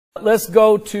Let's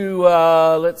go to,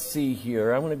 let's see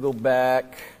here. I'm going to go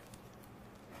back.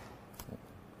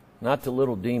 Not to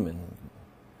Little Demon.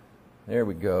 There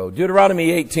we go.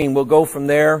 Deuteronomy 18. We'll go from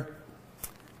there.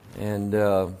 And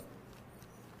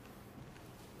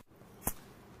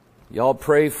y'all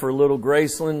pray for little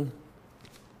Graceland.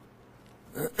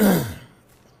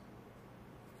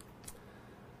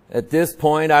 At this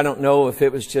point, I don't know if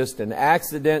it was just an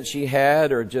accident she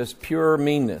had or just pure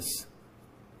meanness.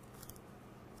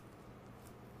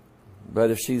 But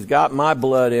if she's got my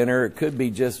blood in her, it could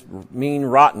be just mean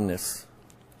rottenness.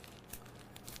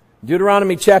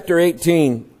 Deuteronomy chapter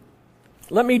 18.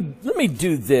 Let me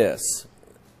do this.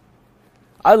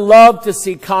 I love to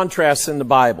see contrasts in the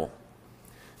Bible.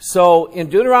 So in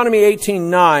Deuteronomy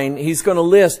 18:9, he's going to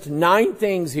list 9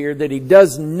 things here that he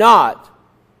does not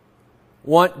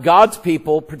want God's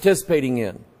people participating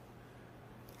in.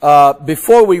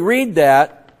 Before we read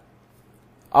that,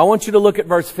 I want you to look at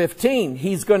verse 15.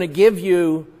 He's going to give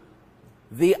you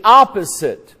the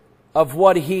opposite of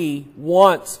what he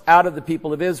wants out of the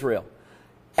people of Israel.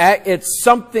 It's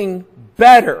something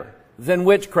better than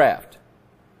witchcraft.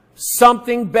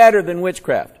 Something better than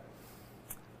witchcraft.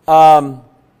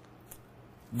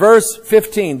 Verse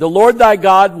 15. The Lord thy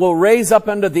God will raise up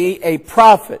unto thee a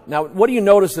prophet. Now, what do you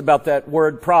notice about that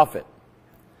word prophet?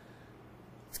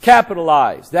 It's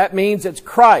capitalized. That means it's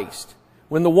Christ.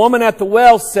 When the woman at the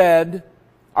well said,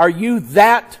 "Are you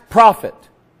that prophet?"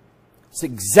 It's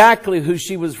exactly who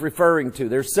she was referring to.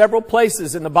 There's several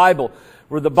places in the Bible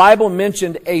where the Bible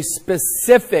mentioned a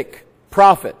specific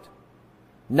prophet.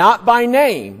 Not by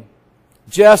name,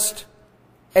 just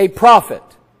a prophet.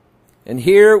 And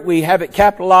here we have it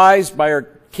capitalized by our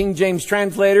King James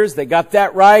translators. They got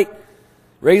that right.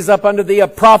 Raise up unto thee a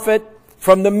prophet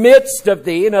from the midst of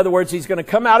thee. In other words, he's going to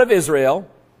come out of Israel.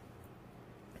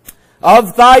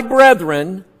 Of thy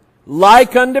brethren,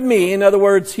 like unto me. In other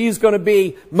words, he's going to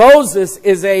be, Moses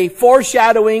is a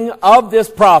foreshadowing of this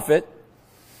prophet.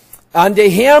 Unto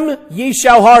him ye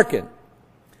shall hearken,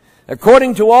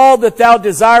 according to all that thou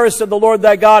desirest of the Lord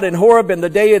thy God in Horeb in the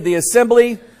day of the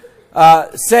assembly,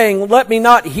 saying, let me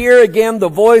not hear again the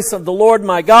voice of the Lord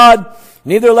my God,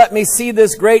 neither let me see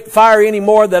this great fire any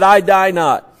more, that I die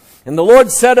not. And the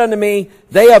Lord said unto me,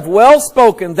 they have well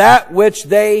spoken that which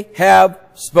they have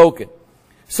spoken.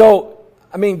 So,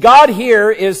 I mean, God here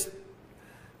is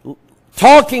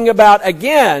talking about,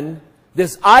 again,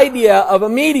 this idea of a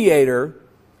mediator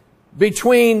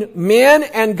between men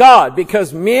and God.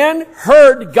 Because men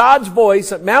heard God's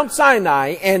voice at Mount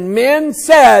Sinai, and men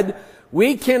said,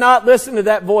 we cannot listen to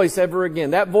that voice ever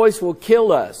again. That voice will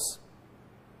kill us.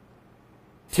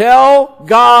 Tell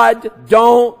God,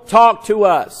 don't talk to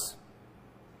us.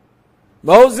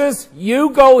 Moses,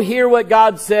 you go hear what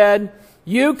God said.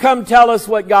 You come tell us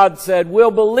what God said.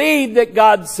 We'll believe that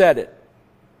God said it.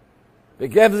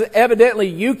 Because evidently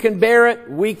you can bear it,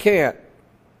 we can't.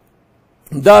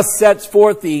 Thus sets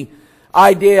forth the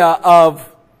idea of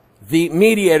the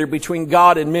mediator between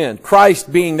God and men.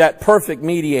 Christ being that perfect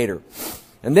mediator.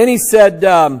 And then he said,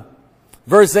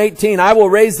 verse 18, I will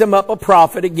raise them up a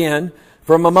prophet again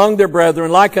from among their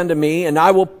brethren like unto me, and I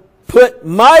will put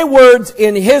my words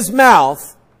in his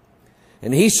mouth,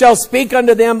 and he shall speak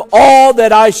unto them all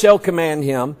that I shall command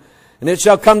him. And it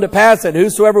shall come to pass that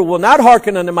whosoever will not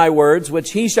hearken unto my words,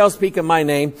 which he shall speak in my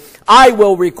name, I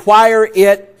will require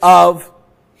it of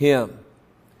him.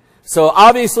 So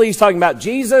obviously he's talking about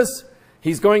Jesus.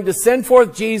 He's going to send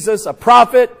forth Jesus, a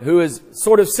prophet who is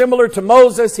sort of similar to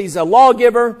Moses. He's a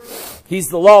lawgiver. He's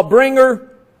the lawbringer.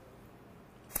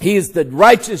 He's the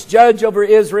righteous judge over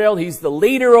Israel. He's the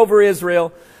leader over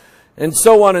Israel. And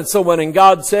so on and so on. And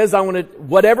God says,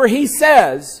 whatever he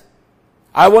says,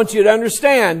 I want you to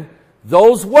understand,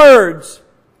 those words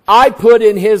I put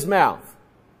in his mouth.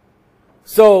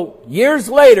 So years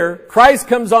later, Christ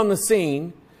comes on the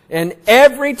scene, and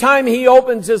every time he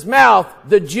opens his mouth,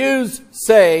 the Jews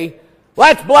say,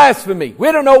 well, that's blasphemy.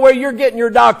 We don't know where you're getting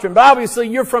your doctrine, but obviously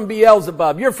you're from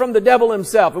Beelzebub. You're from the devil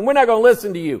himself, and we're not going to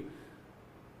listen to you.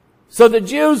 So the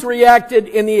Jews reacted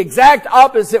in the exact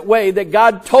opposite way that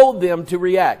God told them to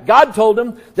react. God told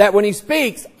them that when he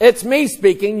speaks, it's me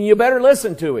speaking, you better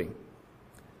listen to him.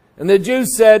 And the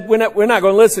Jews said, we're not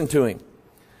going to listen to him.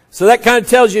 So that kind of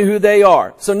tells you who they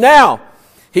are. So now,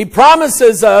 he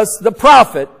promises us the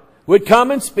prophet would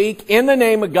come and speak in the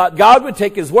name of God. God would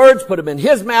take his words, put them in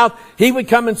his mouth. He would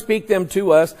come and speak them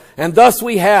to us. And thus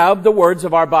we have the words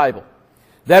of our Bible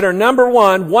that are, number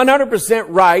one, 100%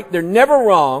 right. They're never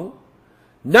wrong.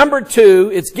 Number two,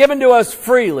 it's given to us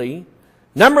freely.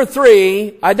 Number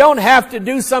three, I don't have to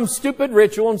do some stupid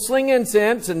ritual and sling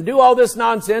incense and do all this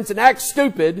nonsense and act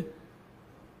stupid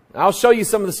I'll show you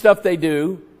some of the stuff they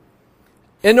do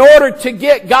in order to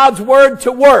get God's Word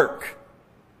to work.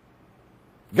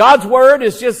 God's Word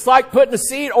is just like putting a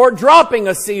seed or dropping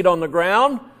a seed on the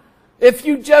ground. If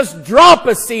you just drop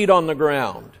a seed on the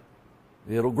ground,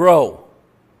 it'll grow.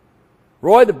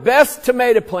 Roy, the best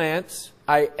tomato plants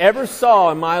I ever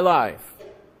saw in my life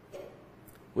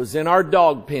was in our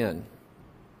dog pen.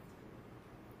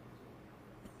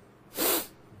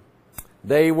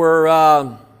 They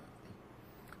were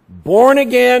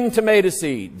born-again tomato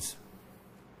seeds.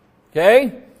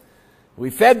 Okay? We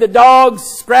fed the dogs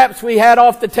scraps we had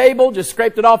off the table, just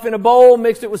scraped it off in a bowl,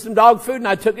 mixed it with some dog food, and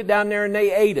I took it down there and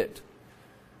they ate it.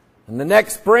 And the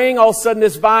next spring, all of a sudden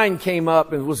this vine came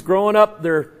up and was growing up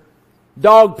their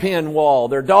dog pen wall,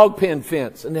 their dog pen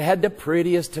fence. And they had the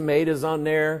prettiest tomatoes on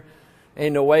there.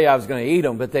 Ain't no way I was going to eat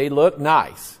them, but they looked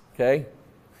nice. Okay?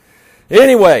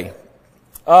 Anyway,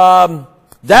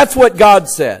 that's what God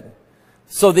said.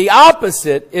 So the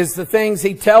opposite is the things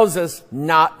He tells us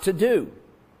not to do.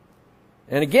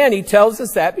 And again, He tells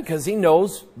us that because He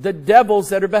knows the devils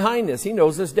that are behind this. He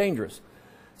knows it's dangerous.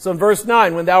 So in verse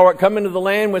 9, when thou art come into the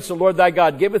land which the Lord thy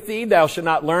God giveth thee, thou shalt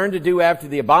not learn to do after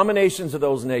the abominations of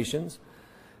those nations.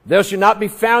 There shall not be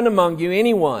found among you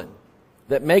anyone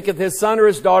that maketh his son or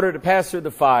his daughter to pass through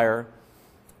the fire,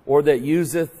 or that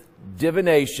useth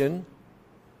divination,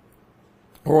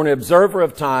 or an observer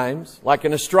of times, like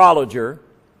an astrologer,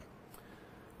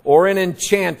 or an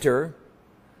enchanter,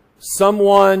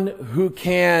 someone who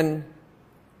can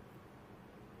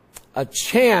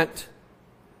chant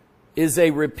is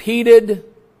a repeated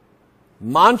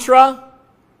mantra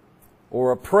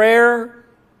or a prayer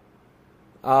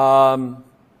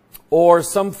or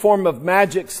some form of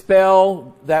magic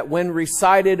spell that when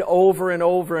recited over and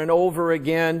over and over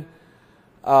again,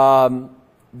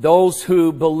 those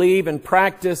who believe and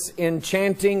practice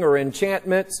enchanting or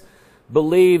enchantments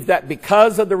believe that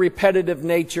because of the repetitive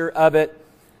nature of it,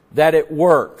 that it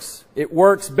works. It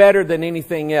works better than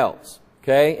anything else.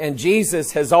 Okay? And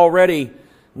Jesus has already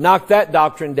knocked that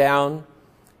doctrine down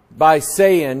by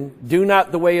saying, do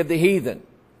not the way of the heathen.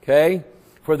 Okay?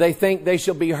 For they think they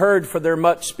shall be heard for their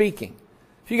much speaking.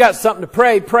 If you got something to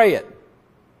pray, pray it.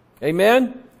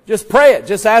 Amen? Just pray it.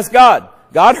 Just ask God.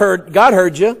 God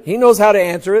heard you. He knows how to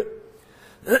answer it.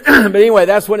 But anyway,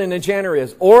 that's what an enchanter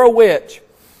is. Or a witch,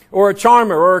 or a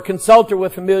charmer, or a consulter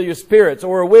with familiar spirits,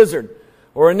 or a wizard,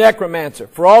 or a necromancer.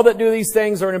 For all that do these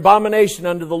things are an abomination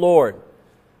unto the Lord.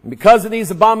 And because of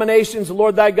these abominations, the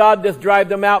Lord thy God doth drive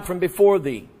them out from before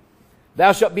thee.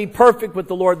 Thou shalt be perfect with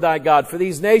the Lord thy God. For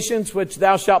these nations which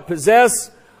thou shalt possess,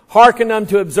 hearken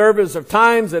unto observers of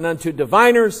times and unto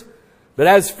diviners. But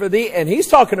as for thee, and he's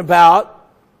talking about,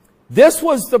 this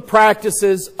was the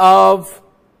practices of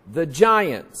the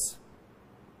giants.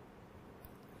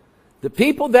 The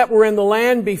people that were in the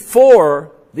land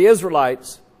before the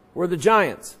Israelites were the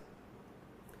giants.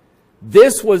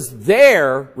 This was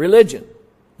their religion.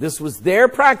 This was their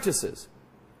practices.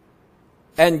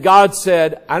 And God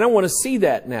said, I don't want to see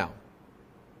that now.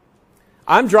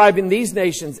 I'm driving these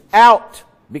nations out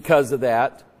because of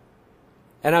that.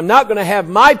 And I'm not going to have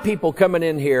my people coming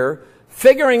in here,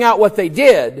 figuring out what they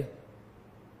did,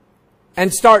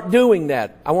 and start doing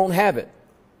that. I won't have it.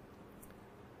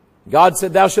 God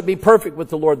said, thou shalt be perfect with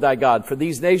the Lord thy God. For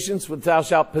these nations which thou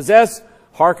shalt possess,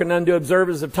 hearken unto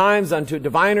observers of times, unto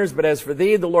diviners. But as for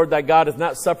thee, the Lord thy God hath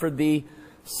not suffered thee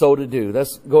so to do.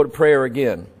 Let's go to prayer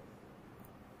again.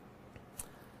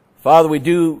 Father, we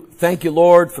do thank you,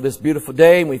 Lord, for this beautiful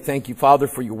day. And we thank you, Father,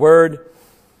 for your word.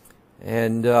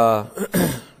 And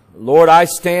Lord, I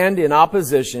stand in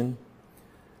opposition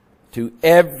to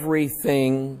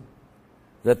everything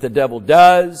that the devil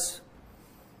does,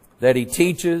 that he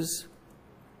teaches,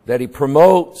 that he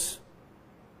promotes,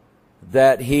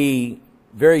 that he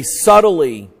very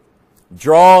subtly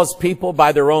draws people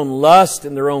by their own lust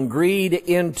and their own greed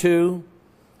into.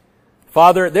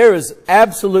 Father, there is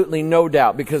absolutely no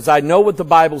doubt, because I know what the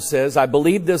Bible says. I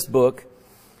believe this book.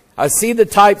 I see the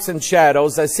types and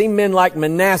shadows. I see men like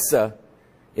Manasseh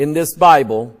in this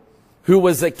Bible, who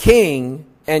was a king,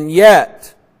 and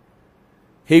yet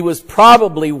he was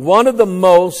probably one of the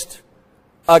most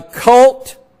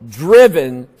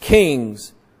occult-driven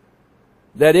kings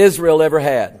that Israel ever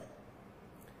had.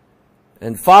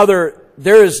 And Father,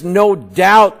 there is no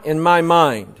doubt in my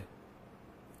mind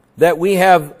that we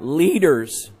have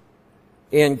leaders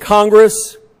in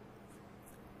Congress,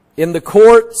 in the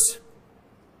courts,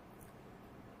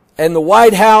 in the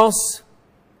White House,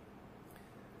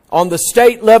 on the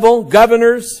state level,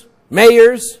 governors,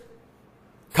 mayors,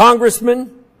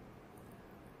 congressmen,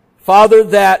 Father,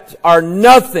 that are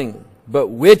nothing but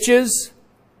witches,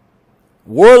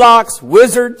 warlocks,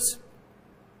 wizards,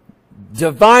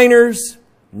 diviners,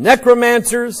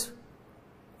 necromancers,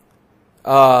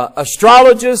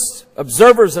 astrologists,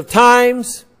 observers of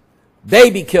times,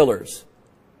 baby killers.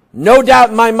 No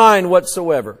doubt in my mind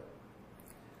whatsoever.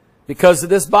 Because of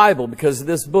this Bible, because of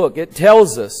this book, it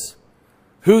tells us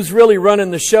who's really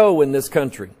running the show in this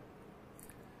country.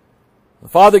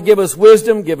 Father, give us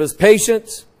wisdom, give us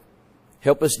patience.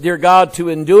 Help us, dear God, to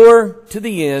endure to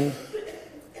the end.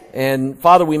 And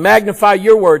Father, we magnify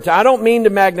your word. I don't mean to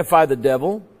magnify the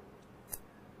devil.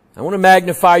 I want to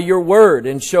magnify your word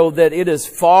and show that it is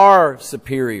far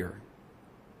superior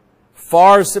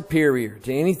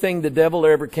to anything the devil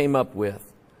ever came up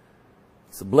with.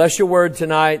 So bless your word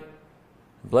tonight.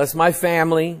 Bless my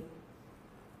family.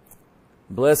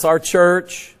 Bless our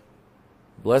church.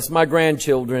 Bless my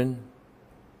grandchildren.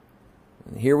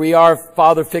 And here we are,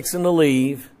 Father, fixing to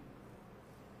leave.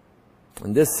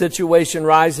 And this situation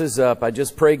rises up. I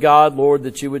just pray, God, Lord,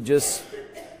 that you would just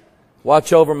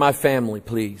watch over my family,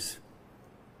 please.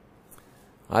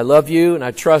 I love you and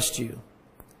I trust you.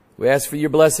 We ask for your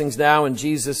blessings now in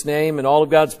Jesus' name, and all of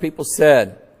God's people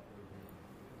said,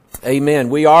 amen.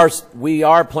 We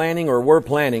are planning, or we're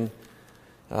planning,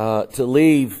 to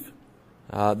leave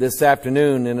this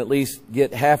afternoon and at least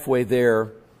get halfway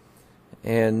there.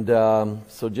 And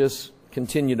so just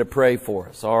continue to pray for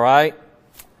us, all right?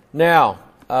 Now,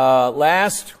 I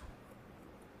don't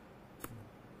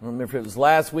remember if it was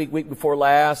last week, week before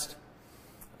last,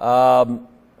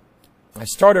 I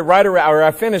started right around, or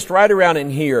I finished right around in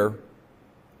here.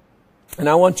 And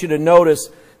I want you to notice,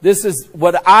 this is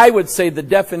what I would say the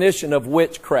definition of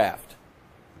witchcraft.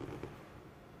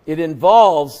 It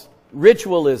involves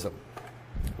ritualism,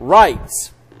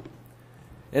 rites.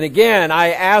 And again,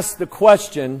 I ask the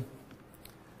question,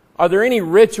 are there any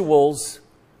rituals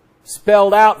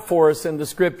spelled out for us in the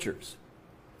Scriptures?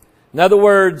 In other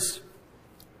words,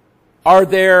 are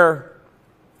there,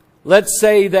 let's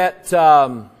say that,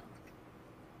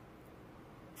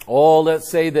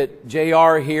 let's say that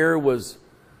JR here was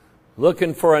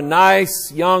looking for a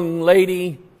nice young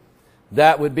lady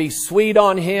that would be sweet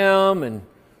on him and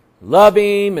love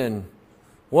him and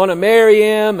want to marry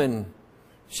him, and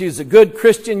she's a good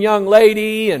Christian young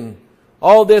lady and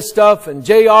all this stuff, and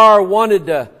JR wanted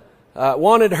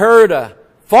her to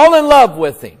fall in love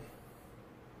with him.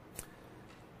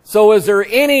 So is there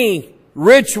any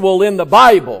ritual in the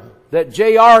Bible that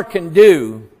JR can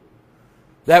do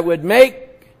that would make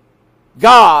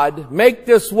God make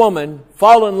this woman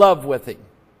fall in love with him?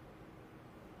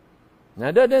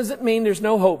 Now that doesn't mean there's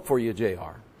no hope for you,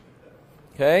 JR.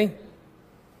 Okay?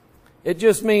 It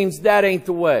just means that ain't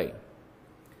the way.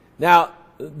 Now,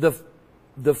 the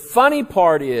funny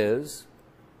part is,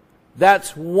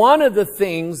 that's one of the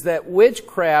things that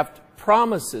witchcraft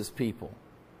promises people,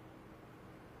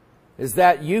 is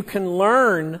that you can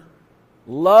learn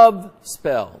love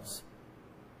spells.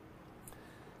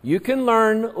 You can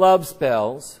learn love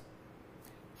spells,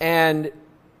 and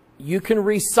you can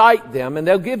recite them, and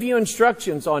they'll give you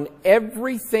instructions on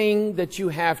everything that you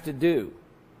have to do.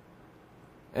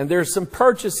 And there's some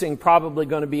purchasing probably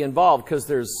going to be involved, because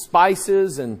there's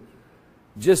spices and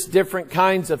just different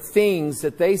kinds of things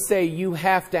that they say you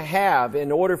have to have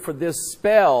in order for this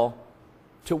spell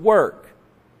to work.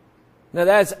 Now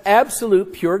that's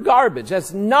absolute pure garbage.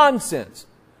 That's nonsense.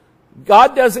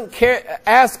 God doesn't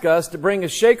ask us to bring a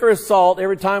shaker of salt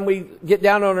every time we get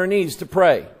down on our knees to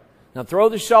pray. Now throw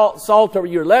the salt over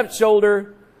your left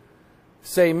shoulder,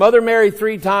 say Mother Mary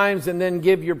 3 times, and then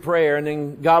give your prayer, and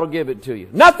then God will give it to you.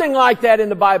 Nothing like that in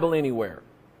the Bible anywhere,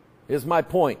 is my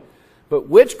point. But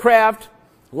witchcraft,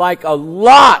 like a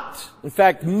lot, in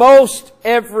fact, most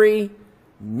every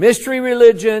mystery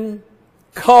religion,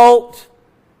 cult,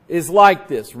 is like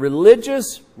this.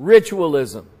 Religious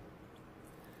ritualism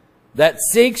that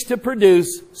seeks to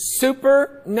produce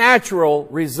supernatural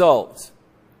results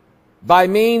by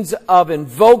means of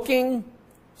invoking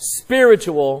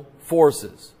spiritual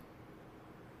forces.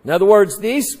 In other words,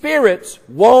 these spirits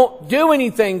won't do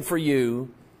anything for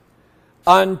you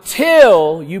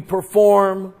until you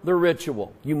perform the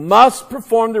ritual. You must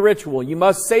perform the ritual. You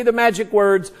must say the magic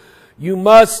words. You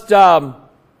must have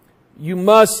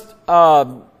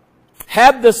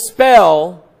the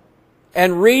spell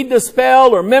and read the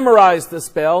spell or memorize the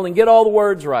spell and get all the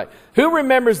words right. Who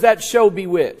remembers that show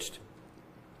Bewitched?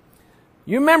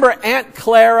 You remember Aunt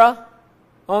Clara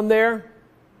on there?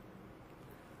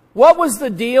 What was the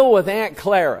deal with Aunt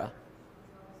Clara?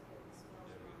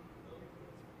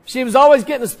 She was always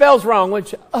getting the spells wrong,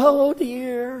 which, oh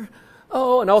dear,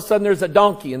 oh, and all of a sudden there's a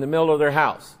donkey in the middle of their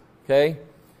house, okay?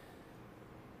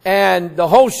 And the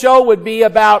whole show would be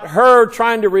about her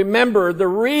trying to remember the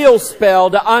real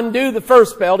spell to undo the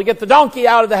first spell to get the donkey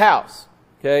out of the house.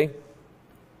 Okay?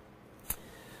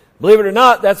 Believe it or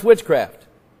not, that's witchcraft.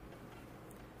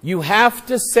 You have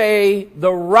to say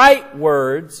the right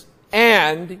words,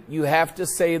 and you have to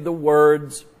say the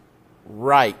words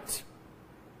right.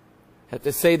 You have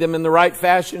to say them in the right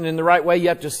fashion, in the right way. You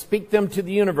have to speak them to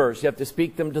the universe. You have to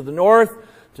speak them to the north,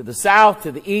 to the south,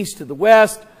 to the east, to the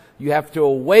west. You have to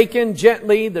awaken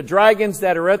gently the dragons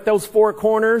that are at those four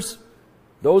corners.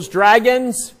 Those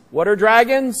dragons, what are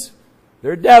dragons?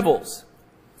 They're devils.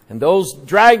 And those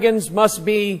dragons must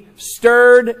be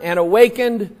stirred and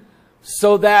awakened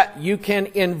so that you can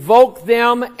invoke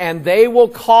them, and they will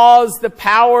cause the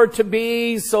power to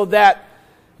be so that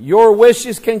your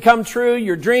wishes can come true,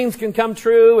 your dreams can come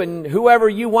true, and whoever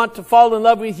you want to fall in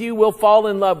love with you will fall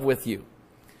in love with you.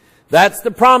 That's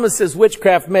the promises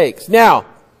witchcraft makes. Now,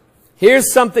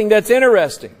 here's something that's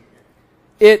interesting.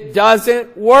 It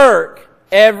doesn't work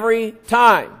every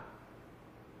time.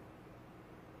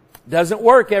 Doesn't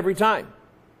work every time.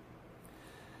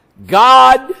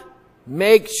 God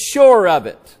makes sure of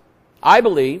it, I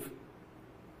believe.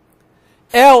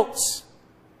 Else,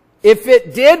 if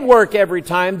it did work every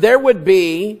time, there would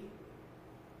be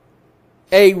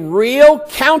a real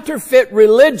counterfeit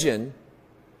religion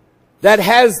that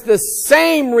has the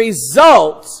same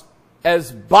results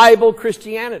as Bible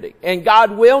Christianity. And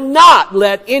God will not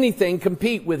let anything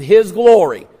compete with His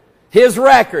glory, His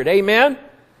record. Amen?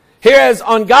 Whereas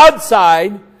on God's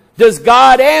side, does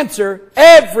God answer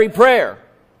every prayer?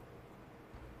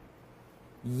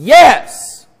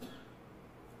 Yes.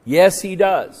 Yes, He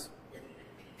does.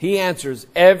 He answers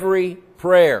every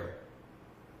prayer.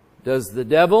 Does the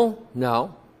devil?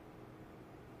 No.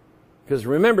 Because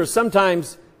remember,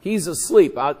 sometimes he's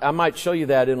asleep. I might show you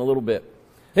that in a little bit.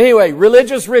 Anyway,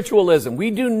 religious ritualism.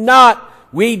 We do not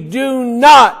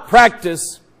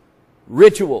practice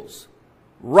rituals,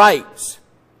 rites.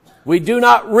 We do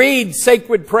not read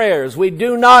sacred prayers. We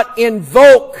do not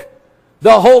invoke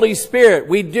the Holy Spirit.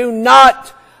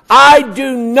 I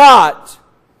do not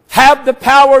have the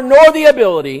power nor the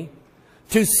ability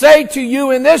to say to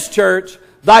you in this church,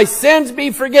 thy sins be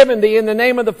forgiven thee in the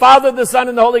name of the Father, the Son,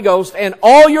 and the Holy Ghost, and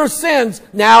all your sins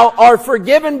now are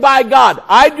forgiven by God.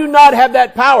 I do not have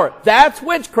that power. That's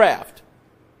witchcraft.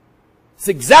 It's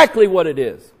exactly what it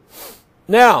is.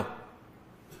 Now,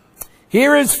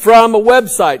 here is from a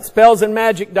website,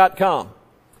 spellsandmagic.com.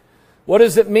 What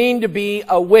does it mean to be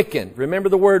a Wiccan? Remember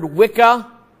the word Wicca,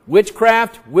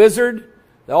 witchcraft, wizard?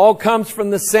 It all comes from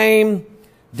the same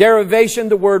derivation.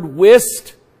 The word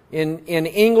wist in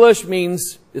English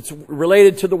means it's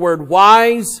related to the word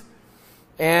wise.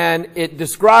 And it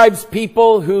describes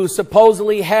people who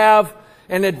supposedly have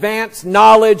an advanced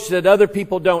knowledge that other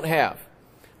people don't have.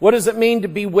 What does it mean to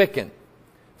be Wiccan?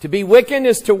 To be Wiccan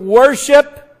is to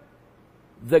worship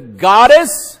the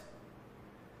goddess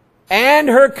and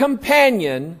her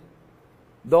companion,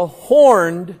 the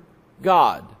horned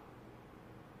god.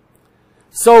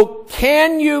 So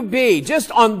can you be,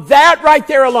 just on that right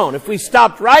there alone, if we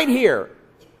stopped right here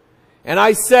and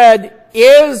I said,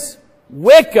 is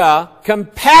Wicca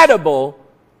compatible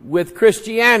with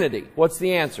Christianity? What's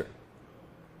the answer?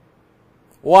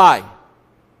 Why?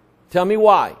 Tell me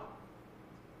why.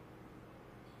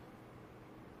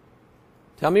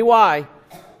 Tell me why.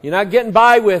 You're not getting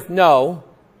by with no.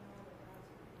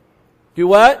 Do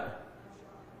what?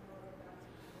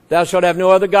 Thou shalt have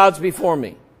no other gods before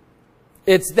me.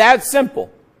 It's that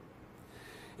simple.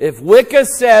 If Wicca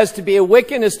says to be a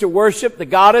Wiccan is to worship the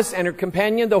goddess and her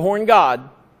companion, the horned god,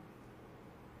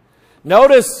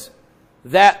 notice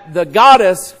that the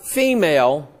goddess,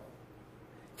 female,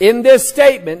 in this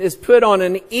statement is put on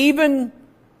an even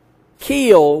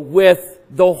keel with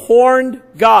the horned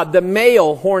god, the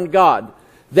male horned god.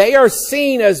 They are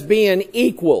seen as being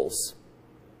equals.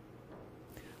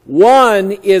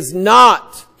 One is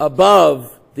not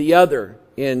above the other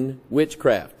in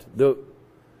witchcraft. The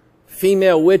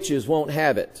female witches won't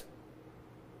have it.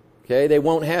 Okay, they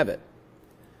won't have it.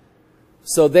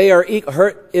 So they are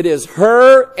it is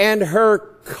her and her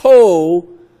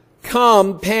co-companion.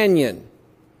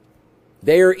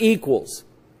 They are equals.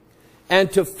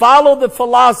 And to follow the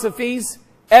philosophies,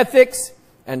 ethics,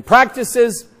 and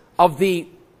practices of the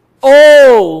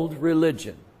old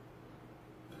religion.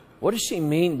 What does she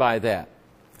mean by that?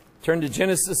 Turn to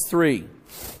Genesis 3.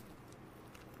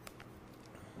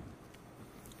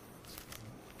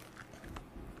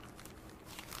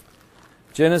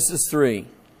 Genesis 3.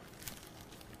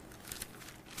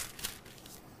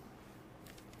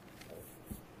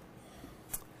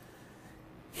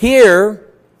 Here,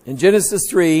 in Genesis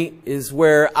 3 is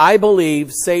where I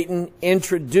believe Satan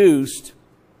introduced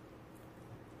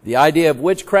the idea of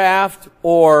witchcraft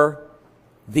or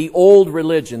the old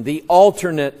religion, the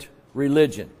alternate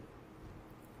religion.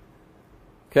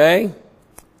 Okay?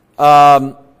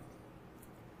 The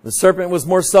serpent was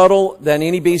more subtle than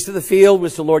any beast of the field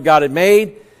which the Lord God had made.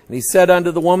 And he said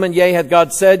unto the woman, Yea, hath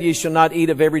God said, Ye shall not eat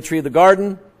of every tree of the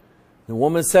garden. The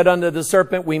woman said unto the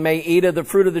serpent, We may eat of the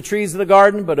fruit of the trees of the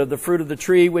garden, but of the fruit of the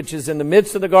tree which is in the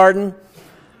midst of the garden,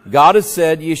 God has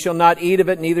said, Ye shall not eat of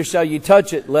it, neither shall ye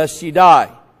touch it, lest ye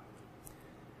die.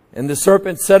 And the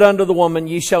serpent said unto the woman,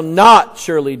 Ye shall not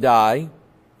surely die.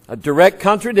 A direct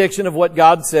contradiction of what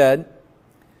God said.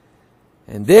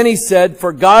 And then he said,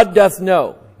 For God doth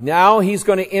know. Now he's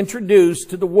going to introduce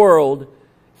to the world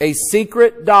a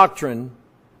secret doctrine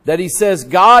that he says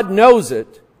God knows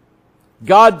it.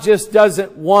 God just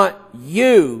doesn't want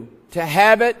you to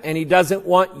have it, and he doesn't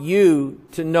want you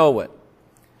to know it.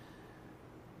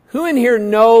 Who in here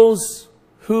knows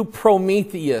who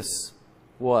Prometheus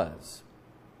was?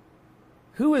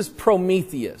 Who is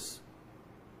Prometheus?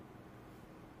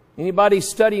 Anybody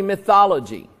study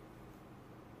mythology?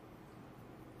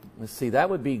 Let's see,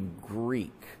 that would be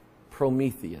Greek.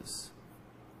 Prometheus.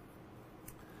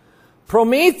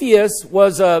 Prometheus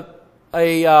was a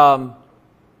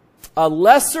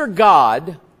lesser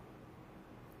god,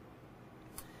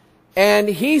 and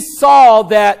he saw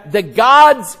that the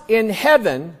gods in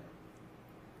heaven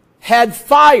had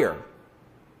fire.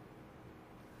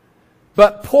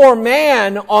 But poor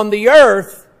man on the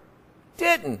earth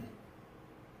didn't.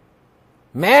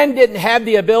 Man didn't have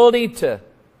the ability to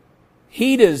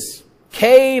heat his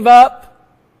cave up,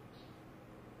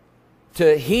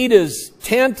 to heat his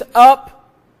tent up,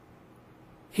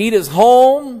 heat his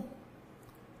home,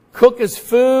 cook his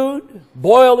food,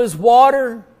 boil his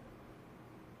water,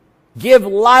 give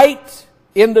light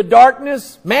in the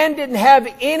darkness. Man didn't have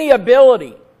any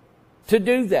ability to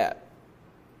do that.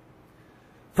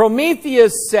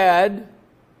 Prometheus said,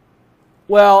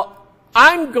 well,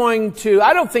 I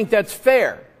don't think that's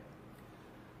fair.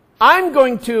 I'm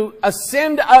going to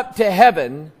ascend up to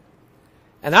heaven,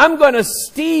 and I'm going to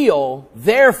steal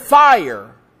their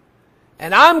fire,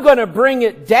 and I'm going to bring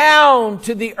it down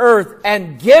to the earth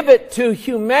and give it to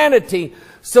humanity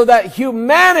so that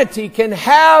humanity can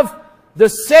have the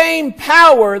same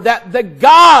power that the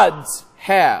gods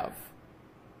have.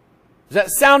 Does that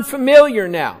sound familiar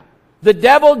now? The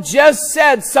devil just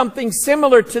said something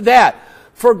similar to that.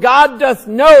 For God doth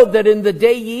know that in the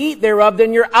day ye eat thereof,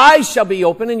 then your eyes shall be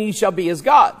open, and ye shall be as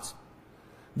gods.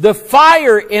 The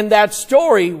fire in that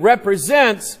story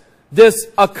represents this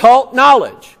occult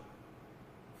knowledge.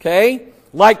 Okay?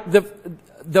 Like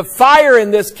the fire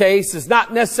in this case is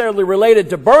not necessarily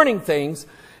related to burning things.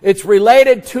 It's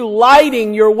related to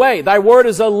lighting your way. Thy word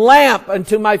is a lamp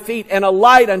unto my feet and a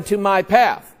light unto my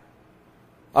path.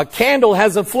 A candle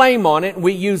has a flame on it, and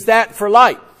we use that for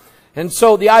light. And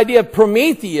so the idea of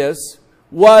Prometheus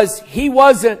was he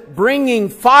wasn't bringing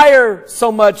fire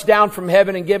so much down from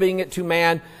heaven and giving it to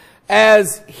man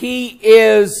as he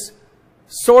is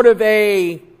sort of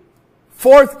a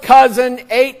fourth cousin,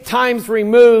 8 times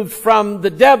removed from the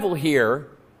devil here,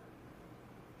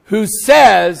 who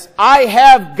says, I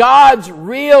have God's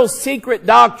real secret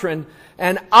doctrine,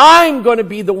 and I'm going to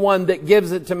be the one that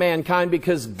gives it to mankind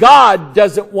because God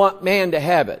doesn't want man to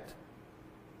have it.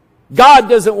 God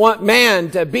doesn't want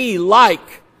man to be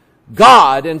like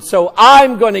God, and so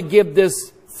I'm going to give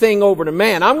this thing over to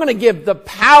man. I'm going to give the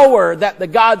power that the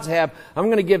gods have, I'm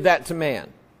going to give that to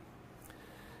man.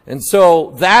 And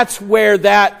so that's where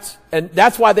and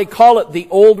that's why they call it the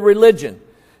old religion.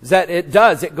 Is that it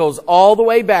goes all the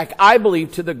way back, I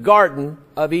believe, to the Garden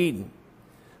of Eden.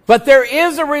 But there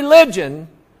is a religion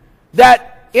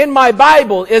that in my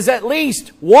Bible is at least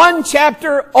 1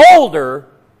 chapter older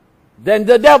than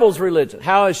the devil's religion.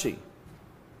 How is she? They're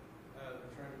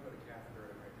trying to put a catheter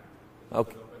in right now.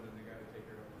 Okay. Open and they got to take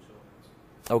her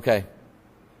to the Okay.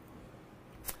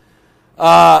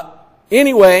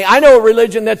 Anyway, I know a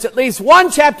religion that's at least 1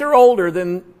 chapter older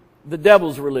than the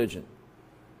devil's religion.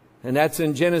 And that's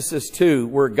in Genesis 2,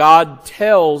 where God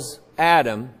tells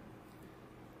Adam,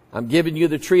 I'm giving you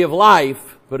the tree of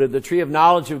life, but of the tree of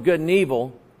knowledge of good and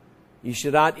evil, you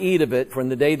should not eat of it, for in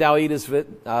the day thou eatest of it,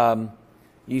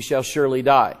 ye shall surely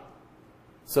die.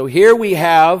 So here we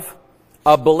have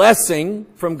a blessing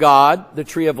from God, the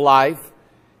tree of life,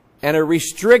 and a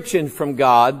restriction from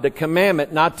God, the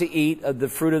commandment not to eat of the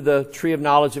fruit of the tree of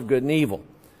knowledge of good and evil.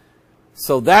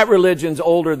 So that religion's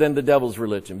older than the devil's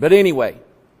religion. But anyway,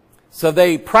 so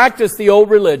they practiced the old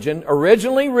religion,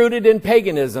 originally rooted in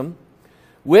paganism.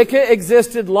 Wicca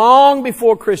existed long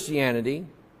before Christianity.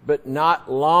 but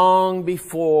not long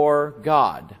before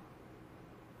God.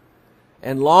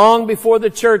 And long before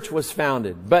the church was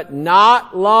founded, but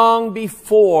not long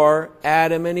before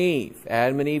Adam and Eve.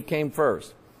 Adam and Eve came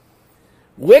first.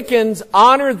 Wiccans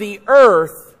honor the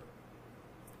earth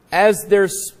as their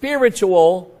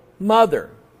spiritual mother,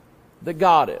 the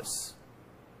goddess.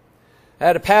 I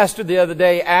had a pastor the other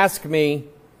day ask me,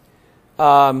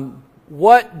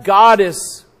 what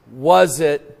goddess was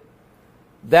it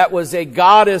that was a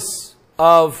goddess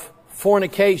of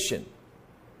fornication?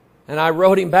 And I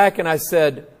wrote him back and I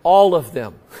said, all of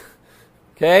them.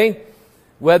 Okay?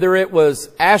 Whether it was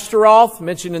Ashtaroth,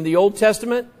 mentioned in the Old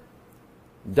Testament,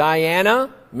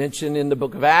 Diana, mentioned in the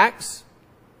book of Acts,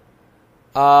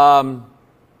 Gaia,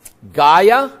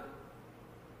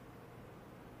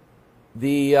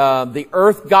 the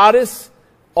earth goddess,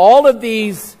 all of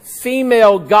these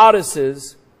female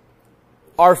goddesses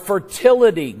are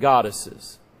fertility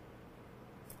goddesses.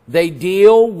 They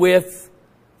deal with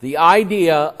the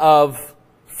idea of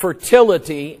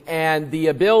fertility and the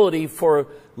ability for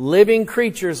living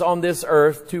creatures on this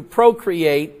earth to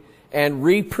procreate and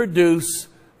reproduce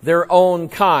their own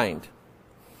kind.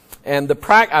 And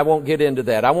I won't get into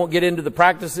that. I won't get into the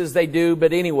practices they do,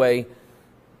 but anyway,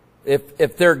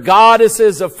 if they're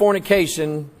goddesses of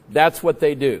fornication, that's what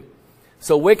they do.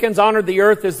 So Wiccans honor the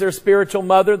earth as their spiritual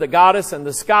mother, the goddess, and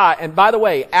the sky. And by the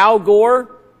way, Al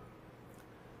Gore,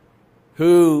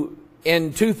 who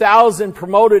in 2000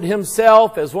 promoted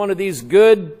himself as one of these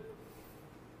good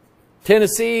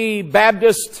Tennessee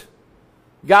Baptist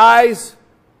guys,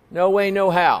 no way,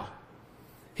 no how.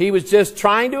 He was just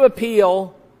trying to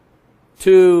appeal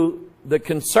to the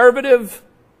conservative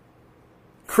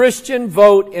Christian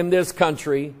vote in this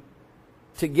country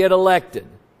to get elected.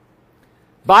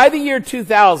 By the year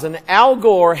 2000, Al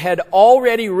Gore had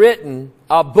already written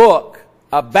a book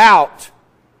about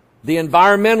the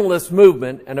environmentalist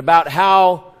movement and about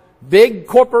how big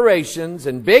corporations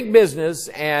and big business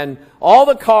and all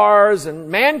the cars and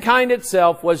mankind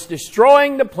itself was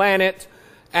destroying the planet,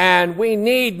 and we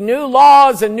need new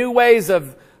laws and new ways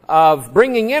of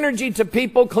bringing energy to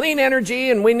people, clean energy,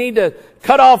 and we need to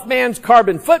cut off man's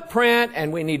carbon footprint,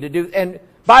 and we need to do... And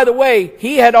by the way,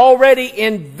 he had already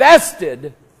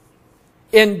invested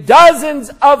in dozens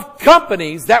of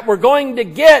companies that were going to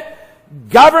get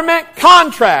government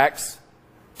contracts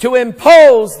to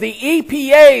impose the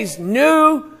EPA's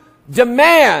new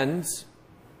demands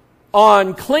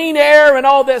on clean air and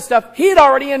all that stuff. He had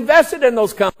already invested in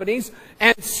those companies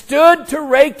and stood to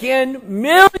rake in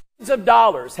millions of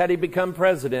dollars had he become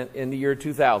president in the year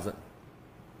 2000.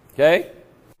 Okay?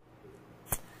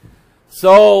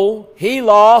 So he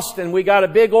lost and we got a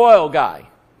big oil guy.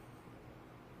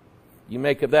 You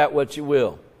make of that what you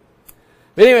will.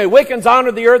 But anyway, Wiccans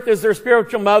honor the earth as their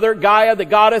spiritual mother, Gaia, the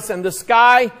goddess, and the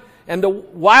sky and the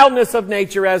wildness of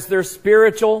nature as their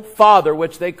spiritual father,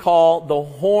 which they call the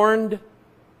horned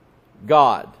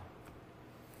god.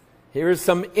 Here's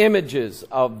some images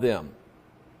of them.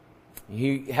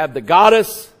 You have the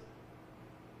goddess.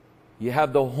 You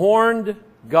have the horned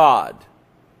god.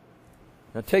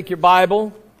 Now take your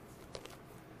Bible.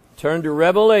 Turn to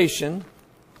Revelation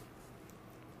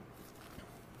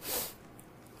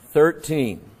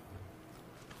 13.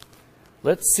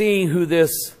 Let's see who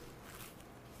this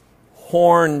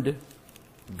horned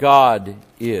God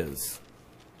is.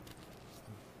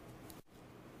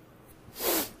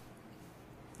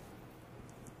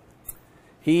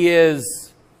 He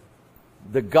is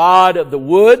the God of the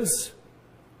woods,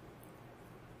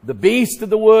 the beast of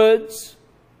the woods.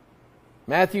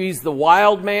 Matthew, he's the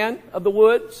wild man of the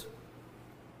woods.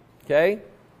 Okay?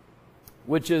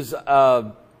 Which is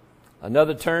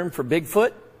another term for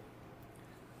Bigfoot.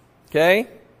 Okay?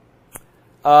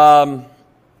 I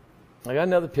got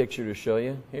another picture to show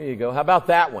you. Here you go. How about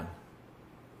that one?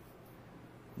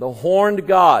 The horned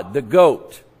God, the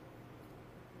goat.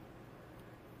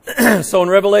 So in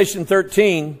Revelation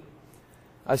 13,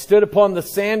 I stood upon the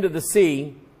sand of the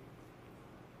sea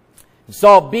and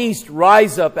saw a beast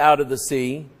rise up out of the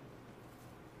sea,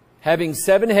 having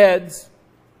 7 heads,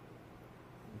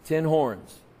 10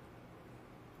 horns.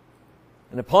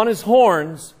 And upon his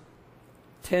horns,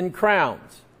 10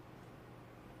 crowns.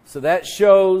 So that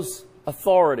shows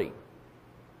authority.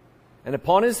 And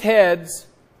upon his heads,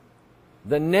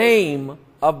 the name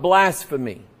of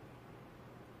blasphemy.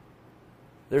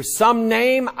 There's some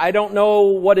name, I don't know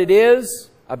what it is.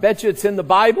 I bet you it's in the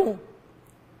Bible.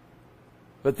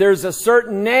 But there's a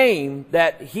certain name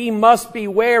that he must be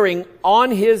wearing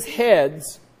on his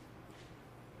heads,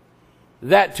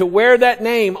 that to wear that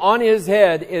name on his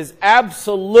head is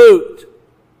absolute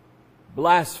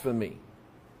blasphemy.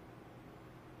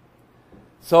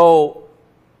 So,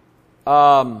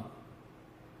 the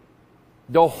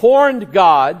horned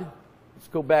God, let's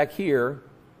go back here,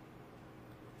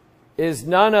 is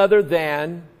none other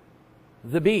than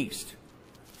the beast.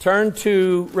 Turn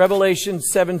to Revelation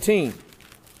 17.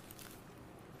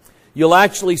 You'll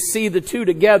actually see the two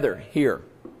together here.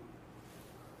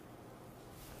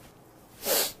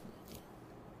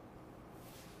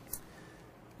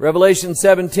 Revelation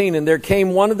 17, and there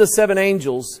came one of the seven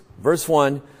angels, verse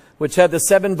 1, which had the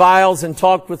seven vials, and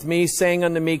talked with me, saying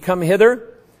unto me, Come hither,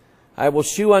 I will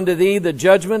shew unto thee the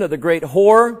judgment of the great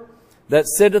whore that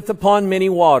sitteth upon many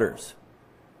waters,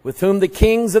 with whom the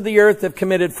kings of the earth have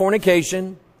committed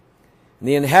fornication, and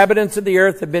the inhabitants of the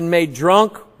earth have been made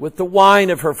drunk with the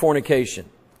wine of her fornication.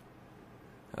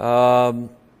 I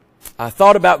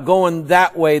thought about going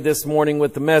that way this morning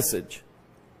with the message,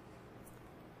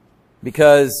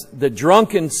 because the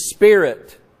drunken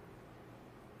spirit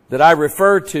that I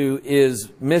refer to is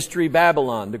Mystery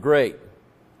Babylon the Great.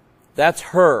 That's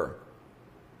her.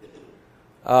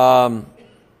 The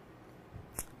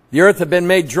earth had been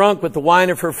made drunk with the wine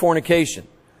of her fornication.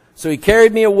 So he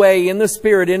carried me away in the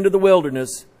spirit into the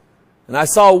wilderness, and I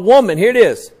saw a woman, here it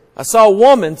is, I saw a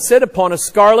woman sit upon a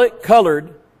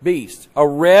scarlet-colored beast, a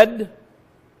red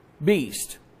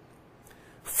beast,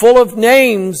 full of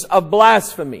names of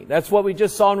blasphemy. That's what we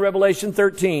just saw in Revelation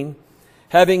 13.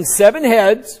 Having 7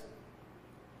 heads,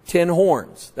 10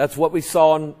 horns. That's what we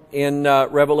saw in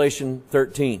Revelation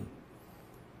 13.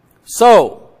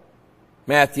 So,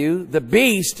 Matthew, the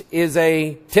beast is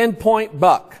a 10-point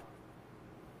buck.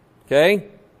 Okay?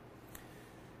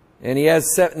 And he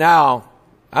has now,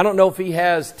 I don't know if he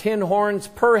has 10 horns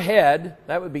per head.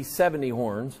 That would be 70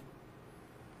 horns.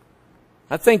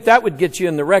 I think that would get you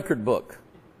in the record book.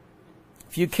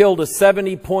 If you killed a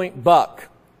 70-point buck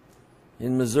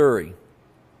in Missouri.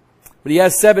 But he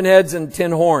has 7 heads and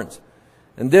 10 horns.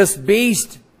 And this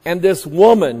beast and this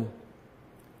woman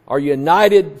are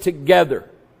united together.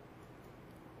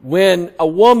 When a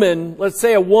woman, let's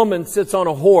say a woman sits on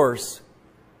a horse,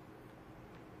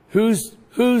 who's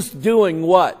doing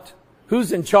what?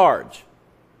 Who's in charge?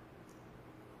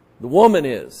 The woman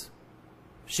is.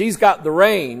 She's got the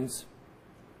reins.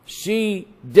 She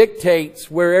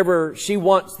dictates wherever she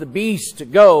wants the beast to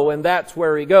go, and that's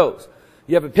where he goes.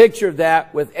 You have a picture of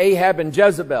that with Ahab and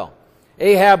Jezebel.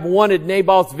 Ahab wanted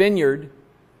Naboth's vineyard.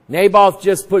 Naboth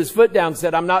just put his foot down and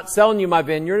said, I'm not selling you my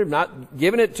vineyard. I'm not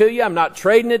giving it to you. I'm not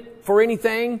trading it for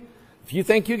anything. If you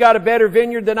think you got a better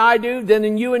vineyard than I do,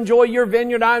 then you enjoy your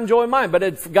vineyard, I enjoy mine.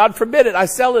 But God forbid it, I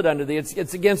sell it unto thee.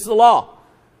 It's against the law.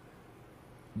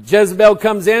 Jezebel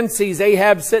comes in, sees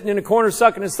Ahab sitting in a corner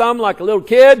sucking his thumb like a little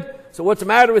kid. So what's the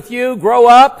matter with you? Grow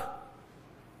up.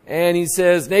 And he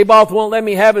says, Naboth won't let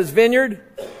me have his vineyard.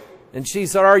 And she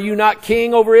said, are you not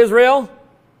king over Israel?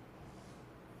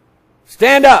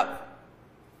 Stand up.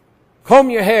 Comb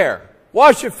your hair.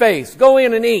 Wash your face. Go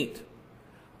in and eat.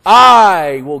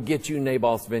 I will get you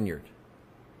Naboth's vineyard.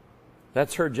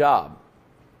 That's her job.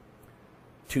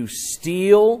 To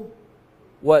steal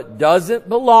what doesn't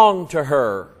belong to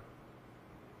her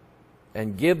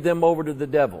and give them over to the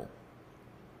devil.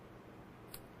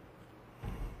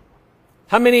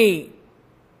 How many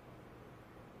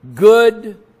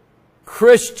good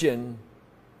Christian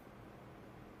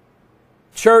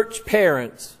church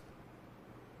parents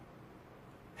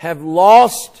have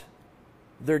lost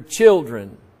their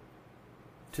children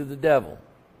to the devil?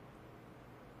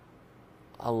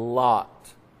 A lot.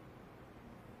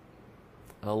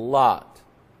 A lot.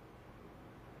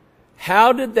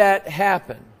 How did that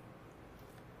happen?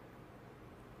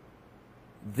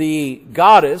 The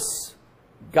goddess,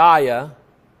 Gaia,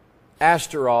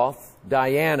 Ashtaroth,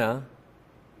 Diana,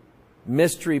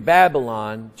 Mystery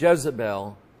Babylon,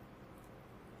 Jezebel,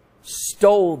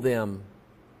 stole them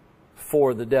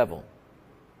for the devil.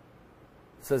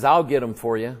 Says, I'll get them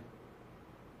for you.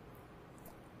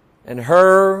 And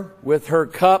her, with her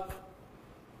cup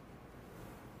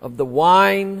of the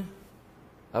wine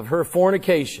of her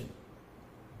fornication.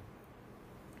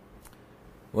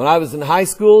 When I was in high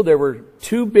school, there were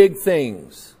 2 big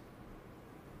things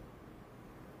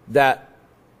that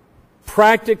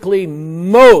practically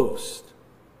most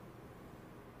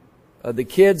of the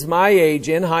kids my age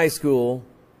in high school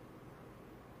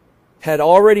had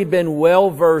already been well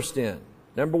versed in.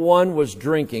 Number 1 was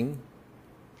drinking.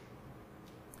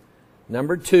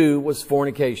 Number 2 was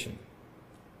fornication.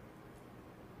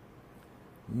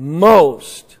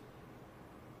 Most,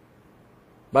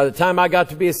 by the time I got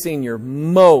to be a senior,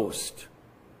 most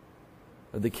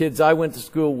of the kids I went to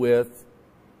school with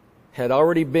had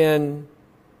already been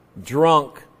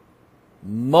drunk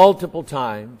multiple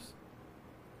times,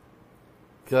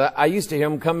 I used to hear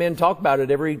them come in and talk about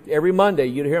it every Monday.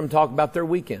 You'd hear them talk about their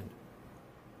weekend.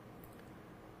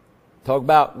 Talk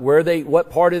about what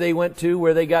party they went to,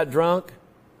 where they got drunk,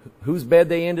 whose bed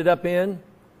they ended up in.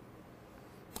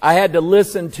 I had to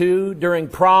listen to during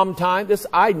prom time.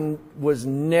 I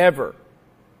never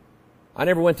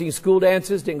went to any school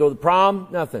dances, didn't go to the prom,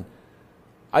 nothing.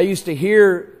 I used to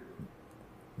hear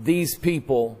these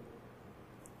people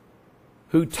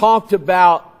who talked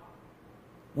about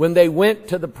when they went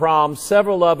to the prom,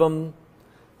 several of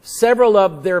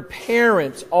their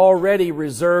parents already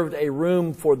reserved a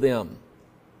room for them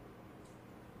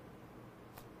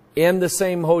in the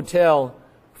same hotel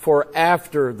for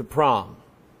after the prom.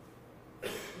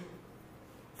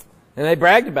 And they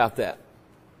bragged about that.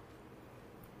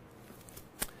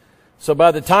 So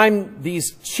by the time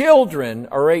these children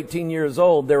are 18 years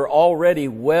old, they're already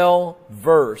well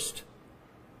versed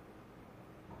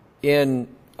in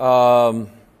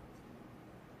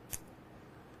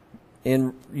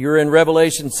you're in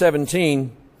Revelation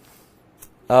 17,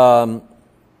 in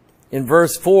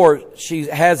verse 4, she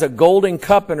has a golden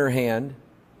cup in her hand,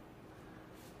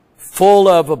 full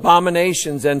of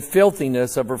abominations and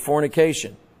filthiness of her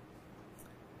fornication.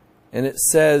 And it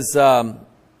says, in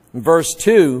verse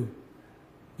 2,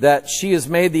 that she has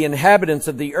made the inhabitants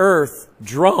of the earth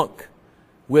drunk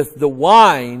with the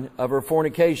wine of her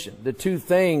fornication. The two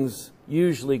things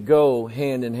usually go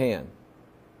hand in hand.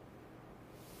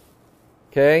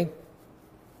 Okay?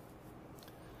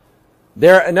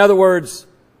 In other words,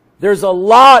 there's a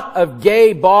lot of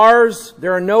gay bars.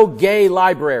 There are no gay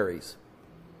libraries.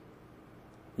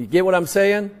 You get what I'm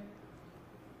saying?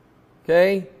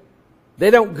 Okay? They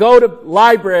don't go to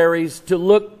libraries to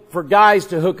look for guys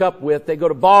to hook up with. They go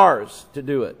to bars to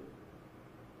do it.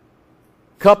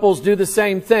 Couples do the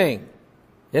same thing.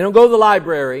 They don't go to the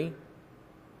library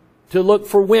to look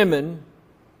for women.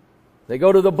 They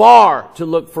go to the bar to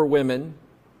look for women.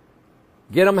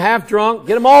 Get them half drunk,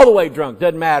 get them all the way drunk.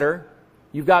 Doesn't matter.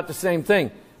 You've got the same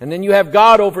thing. And then you have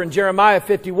God over in Jeremiah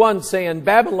 51 saying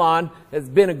Babylon has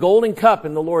been a golden cup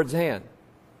in the Lord's hand.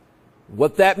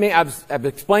 What that means, I've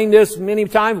explained this many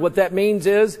times. What that means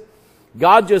is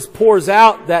God just pours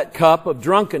out that cup of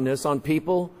drunkenness on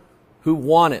people who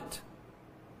want it.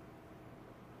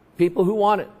 People who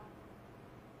want it.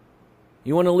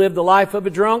 You want to live the life of a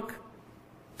drunk?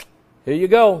 Here you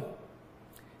go.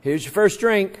 Here's your first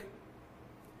drink.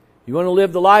 You want to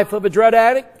live the life of a drug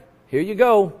addict? Here you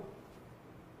go.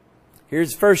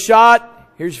 Here's your first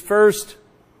shot. Here's your first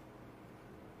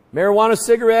marijuana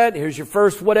cigarette. Here's your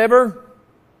first whatever.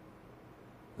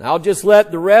 And I'll just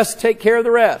let the rest take care of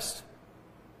the rest.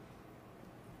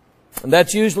 And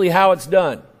that's usually how it's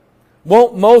done.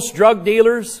 Won't most drug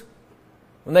dealers,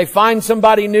 when they find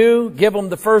somebody new, give them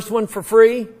the first one for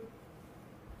free?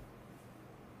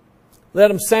 Let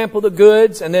them sample the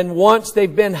goods, and then once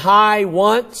they've been high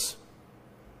once,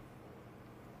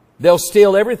 they'll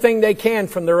steal everything they can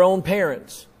from their own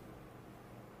parents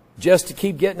just to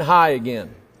keep getting high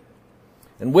again.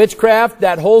 And witchcraft,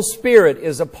 that whole spirit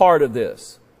is a part of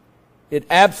this. It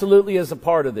absolutely is a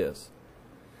part of this.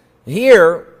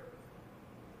 Here,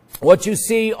 what you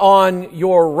see on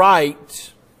your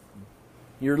right,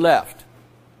 your left,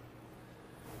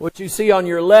 what you see on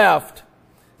your left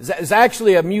is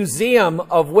actually a museum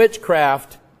of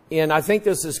witchcraft in, I think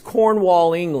this is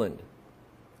Cornwall, England.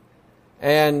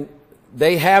 And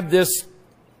they have this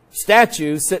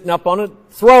statue sitting up on a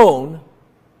throne,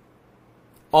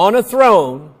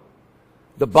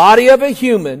 the body of a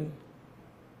human,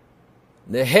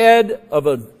 the head of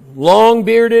a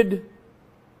long-bearded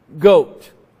goat.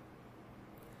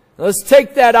 Now let's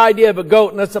take that idea of a goat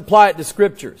and let's apply it to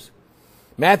scriptures.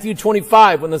 Matthew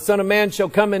 25, when the Son of Man shall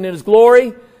come in his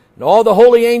glory, and all the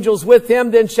holy angels with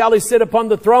him, then shall he sit upon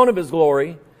the throne of his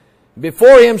glory.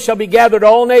 Before him shall be gathered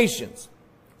all nations,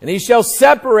 and he shall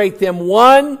separate them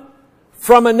one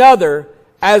from another,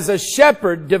 as a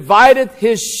shepherd divideth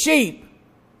his sheep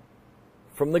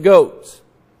from the goats.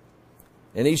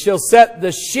 And he shall set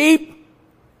the sheep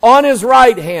on his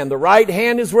right hand. The right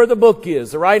hand is where the book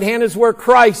is. The right hand is where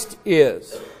Christ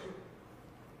is.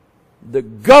 The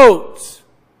goats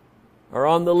are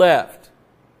on the left.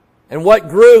 And what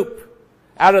group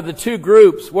out of the two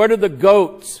groups, where do the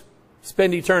goats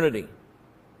spend eternity?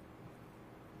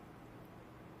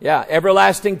 Yeah,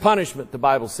 everlasting punishment, the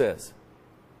Bible says.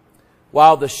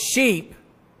 While the sheep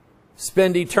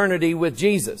spend eternity with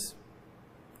Jesus.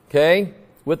 Okay?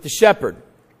 With the shepherd.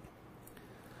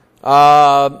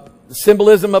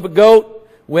 Symbolism of a goat.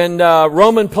 When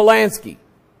Roman Polanski,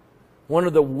 one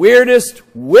of the weirdest,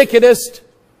 wickedest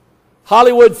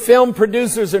Hollywood film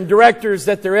producers and directors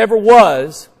that there ever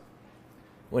was,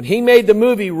 when he made the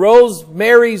movie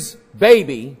Rosemary's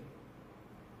Baby,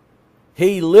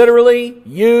 he literally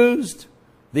used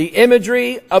the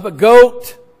imagery of a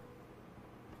goat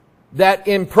that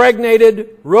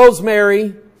impregnated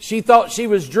Rosemary. She thought she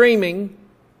was dreaming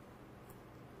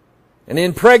and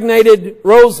impregnated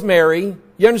Rosemary.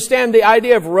 You understand the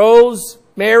idea of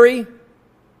Rosemary?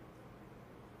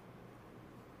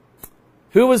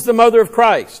 Who was the mother of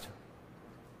Christ?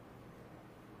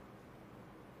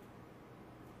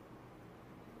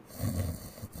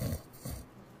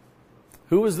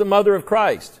 Who was the mother of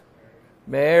Christ?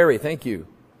 Mary, thank you.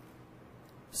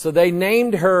 So they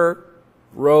named her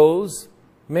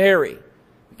Rosemary,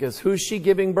 because who's she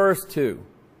giving birth to?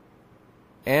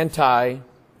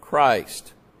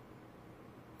 Antichrist.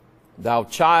 Thou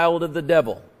child of the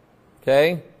devil.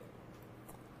 Okay?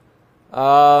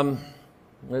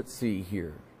 Let's see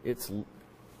here. It's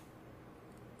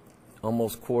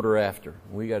almost quarter after.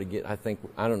 We got to get, I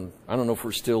don't know if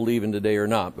we're still leaving today or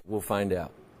not, but we'll find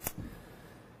out.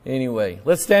 Anyway,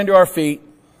 let's stand to our feet.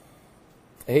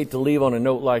 I hate to leave on a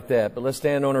note like that, but let's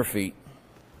stand on our feet.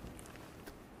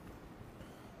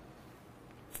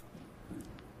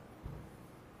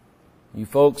 You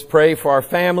folks pray for our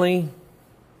family.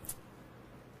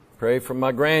 Pray for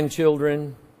my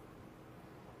grandchildren.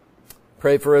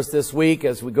 Pray for us this week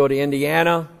as we go to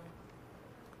Indiana,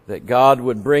 that God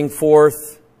would bring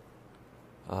forth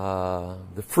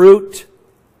the fruit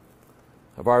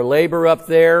of our labor up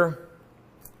there.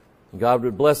 God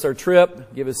would bless our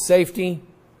trip, give us safety,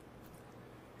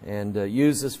 and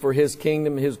use us for His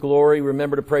kingdom, His glory.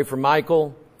 Remember to pray for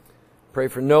Michael. Pray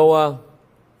for Noah.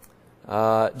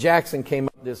 Jackson came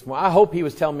up this morning. I hope he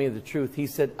was telling me the truth. He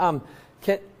said,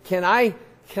 can I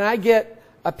get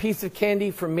a piece of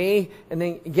candy for me and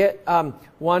then get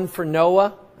one for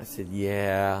Noah? I said,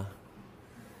 yeah.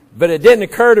 But it didn't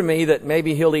occur to me that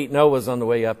maybe he'll eat Noah's on the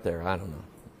way up there. I don't know.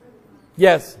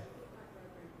 Yes.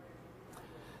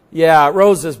 Yeah,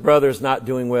 Rose's brother's not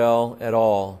doing well at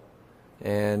all.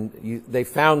 And they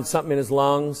found something in his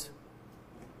lungs.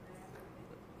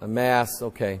 A mass,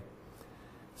 okay.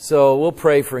 So we'll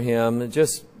pray for him and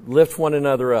just lift one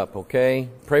another up, okay?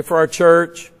 Pray for our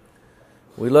church.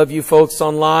 We love you folks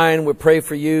online. We pray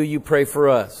for you. You pray for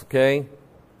us, okay?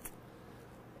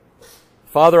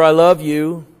 Father, I love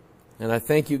you, and I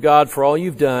thank you, God, for all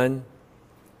you've done.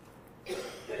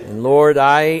 And Lord,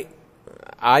 I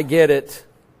get it.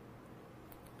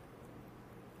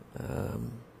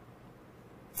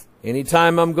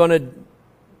 Anytime I'm going to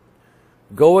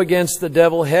go against the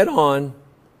devil head on,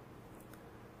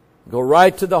 go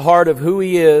right to the heart of who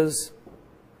he is,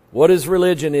 what his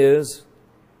religion is,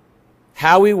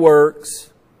 how he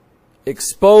works,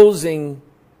 exposing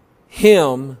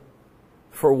him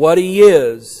for what he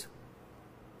is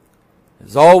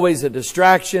always a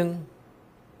distraction.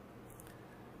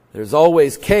 There's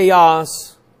always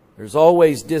chaos. There's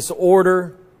always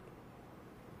disorder.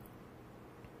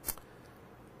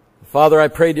 Father, I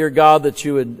pray, dear God, that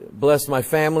you would bless my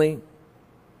family.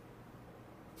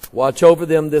 Watch over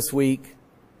them this week.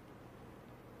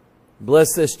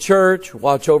 Bless this church.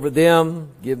 Watch over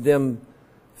them. Give them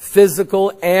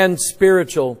physical and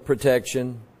spiritual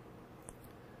protection.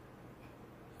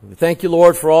 We thank you,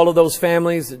 Lord, for all of those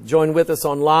families that join with us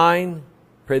online.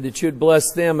 Pray that you'd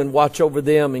bless them and watch over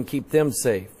them and keep them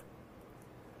safe.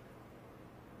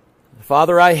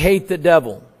 Father, I hate the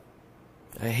devil.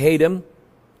 I hate him.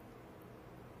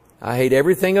 I hate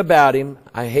everything about him.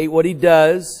 I hate what he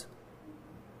does.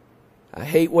 I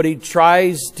hate what he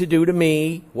tries to do to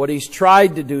me, what he's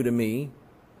tried to do to me,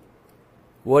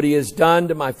 what he has done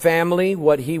to my family,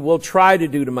 what he will try to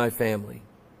do to my family,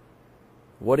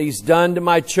 what he's done to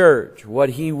my church, what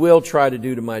he will try to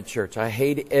do to my church. I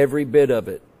hate every bit of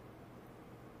it.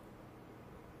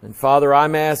 And Father,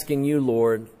 I'm asking you,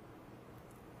 Lord,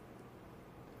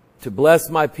 to bless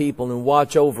my people and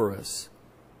watch over us.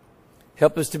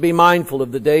 Help us to be mindful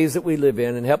of the days that we live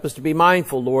in, and help us to be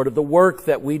mindful, Lord, of the work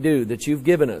that we do, that you've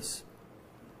given us.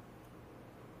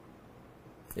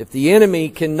 If the enemy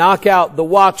can knock out the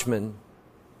watchman,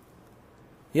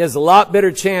 he has a lot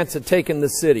better chance of taking the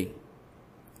city.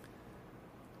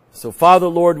 So, Father,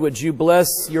 Lord, would you bless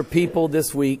your people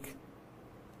this week?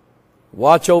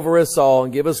 Watch over us all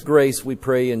and give us grace, we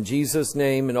pray, in Jesus'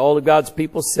 name. And all of God's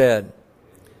people said,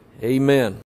 amen.